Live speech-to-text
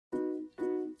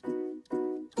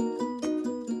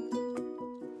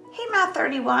Math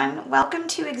 31, welcome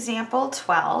to example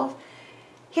 12.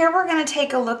 Here we're going to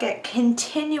take a look at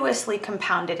continuously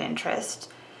compounded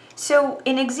interest. So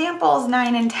in examples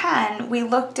 9 and 10, we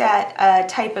looked at a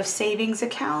type of savings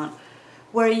account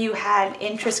where you had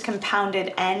interest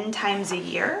compounded n times a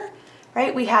year,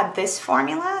 right? We had this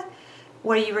formula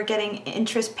where you were getting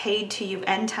interest paid to you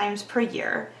n times per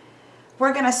year.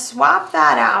 We're going to swap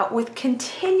that out with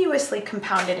continuously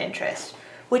compounded interest,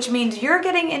 which means you're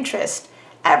getting interest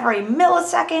every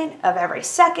millisecond of every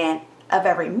second, of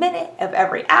every minute, of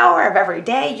every hour, of every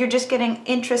day. You're just getting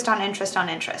interest on interest on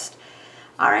interest.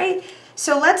 All right,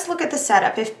 so let's look at the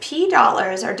setup. If P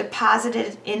dollars are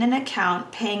deposited in an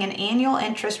account paying an annual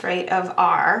interest rate of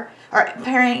R, or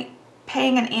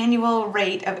paying an annual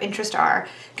rate of interest R,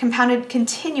 compounded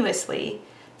continuously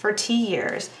for T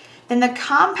years, then the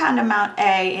compound amount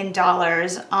A in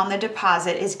dollars on the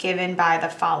deposit is given by the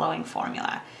following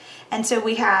formula. And so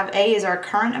we have A is our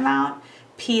current amount,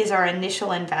 P is our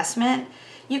initial investment.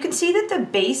 You can see that the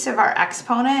base of our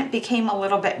exponent became a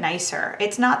little bit nicer.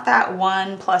 It's not that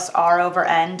 1 plus R over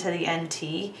N to the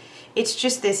NT. It's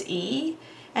just this E.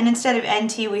 And instead of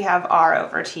NT, we have R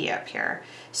over T up here.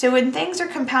 So when things are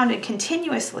compounded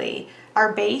continuously,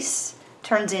 our base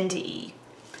turns into E.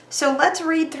 So let's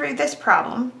read through this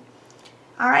problem.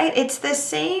 All right, it's the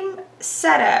same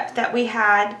setup that we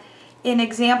had in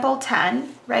example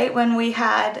 10, right? When we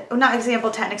had, not example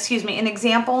 10, excuse me, in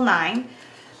example 9.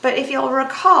 But if you'll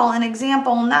recall, in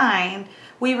example 9,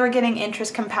 we were getting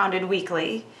interest compounded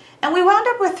weekly, and we wound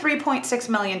up with $3.6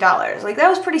 million. Like, that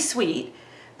was pretty sweet.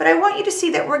 But I want you to see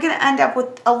that we're going to end up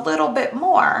with a little bit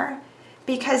more,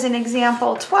 because in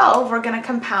example 12, we're going to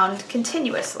compound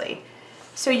continuously.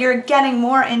 So you're getting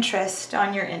more interest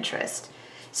on your interest.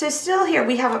 So still here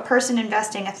we have a person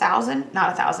investing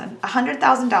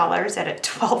 $100,000 at a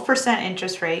 12%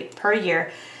 interest rate per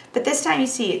year, but this time you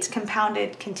see it's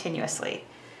compounded continuously.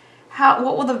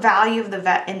 What will the value of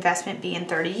the investment be in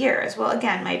 30 years? Well,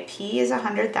 again, my P is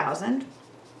 100,000,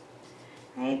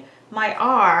 right? My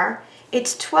R,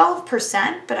 it's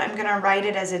 12%, but I'm gonna write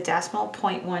it as a decimal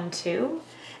 0.12,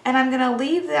 and I'm gonna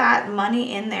leave that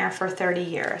money in there for 30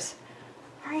 years.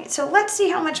 All right, so let's see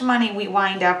how much money we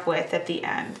wind up with at the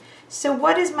end. So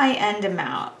what is my end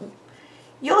amount?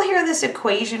 You'll hear this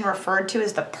equation referred to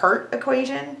as the PERT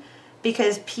equation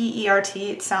because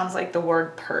P-E-R-T, it sounds like the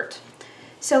word PERT.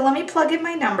 So let me plug in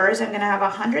my numbers. I'm going to have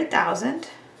 100,000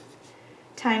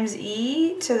 times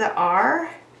E to the R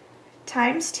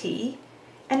times T.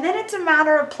 And then it's a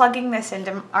matter of plugging this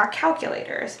into our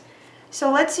calculators.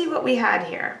 So let's see what we had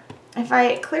here. If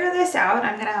I clear this out,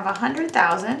 I'm going to have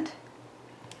 100,000.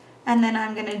 And then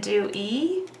I'm going to do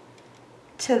E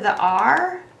to the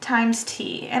R times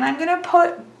T. And I'm going to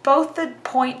put both the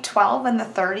 0.12 and the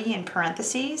 30 in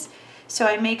parentheses so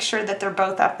I make sure that they're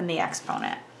both up in the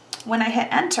exponent. When I hit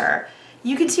enter,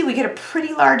 you can see we get a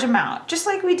pretty large amount, just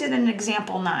like we did in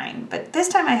example 9. But this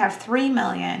time I have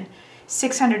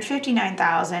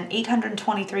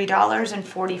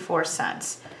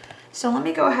 $3,659,823.44. So let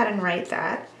me go ahead and write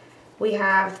that. We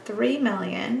have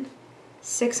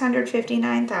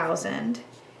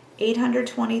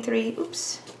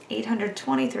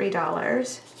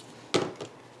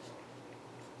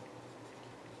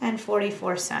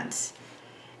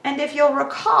And if you'll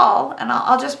recall, and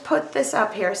I'll just put this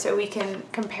up here so we can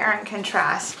compare and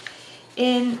contrast.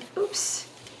 In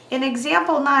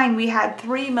example 9, we had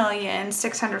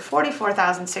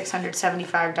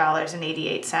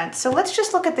 $3,644,675.88. So let's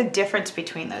just look at the difference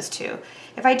between those two.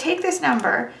 If I take this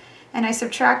number and I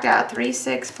subtract out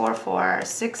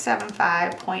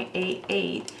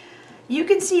 3,644,675.88, you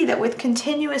can see that with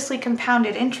continuously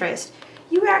compounded interest,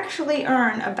 you actually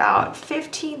earn about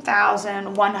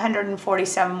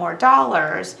 $15,147 more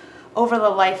over the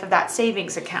life of that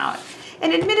savings account.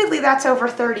 And admittedly, that's over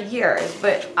 30 years,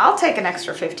 but I'll take an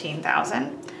extra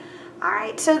 $15,000. All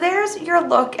right, so there's your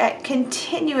look at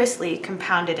continuously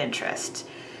compounded interest.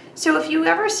 So if you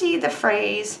ever see the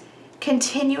phrase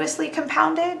continuously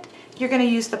compounded, you're going to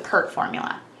use the PERT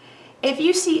formula. If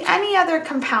you see any other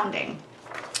compounding,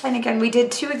 and again, we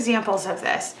did 2 examples of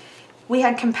this. We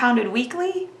had compounded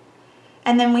weekly,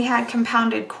 and then we had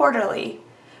compounded quarterly.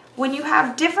 When you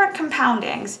have different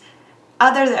compoundings,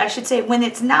 when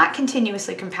it's not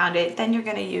continuously compounded, then you're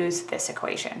going to use this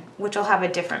equation, which will have a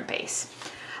different base.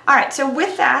 All right, so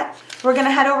with that, we're going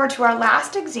to head over to our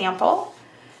last example,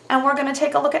 and we're going to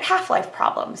take a look at half-life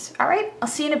problems. All right, I'll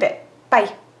see you in a bit.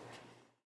 Bye.